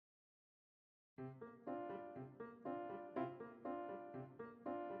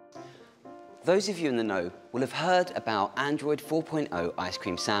Those of you in the know will have heard about Android 4.0 Ice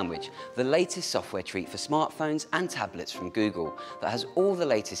Cream Sandwich, the latest software treat for smartphones and tablets from Google that has all the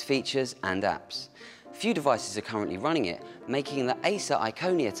latest features and apps. Few devices are currently running it, making the Acer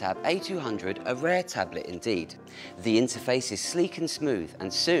Iconia Tab A200 a rare tablet indeed. The interface is sleek and smooth,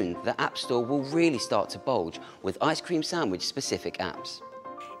 and soon the App Store will really start to bulge with Ice Cream Sandwich specific apps.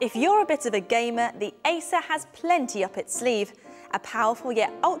 If you're a bit of a gamer, the Acer has plenty up its sleeve. A powerful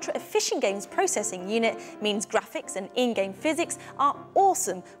yet ultra-efficient games processing unit means graphics and in-game physics are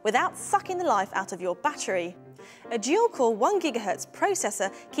awesome without sucking the life out of your battery. A dual-core 1 GHz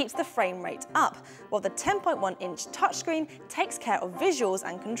processor keeps the frame rate up, while the 10.1-inch touchscreen takes care of visuals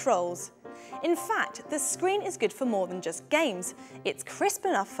and controls. In fact, the screen is good for more than just games. It's crisp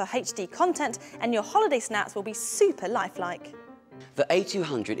enough for HD content, and your holiday snaps will be super lifelike. The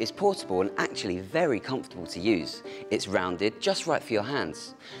A200 is portable and actually very comfortable to use. It's rounded, just right for your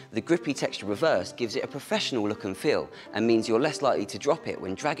hands. The grippy texture reverse gives it a professional look and feel, and means you're less likely to drop it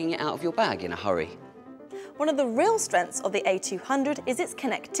when dragging it out of your bag in a hurry. One of the real strengths of the A200 is its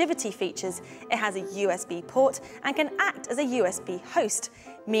connectivity features. It has a USB port and can act as a USB host,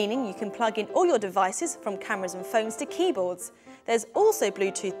 meaning you can plug in all your devices from cameras and phones to keyboards. There's also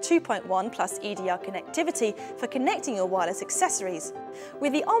Bluetooth 2.1 plus EDR connectivity for connecting your wireless accessories.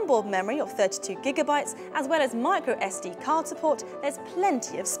 With the onboard memory of 32 GB as well as micro SD card support, there's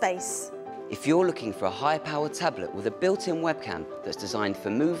plenty of space. If you're looking for a high-powered tablet with a built-in webcam that's designed for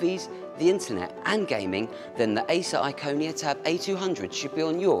movies, the internet and gaming, then the Acer Iconia Tab A200 should be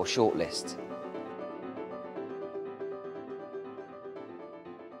on your shortlist.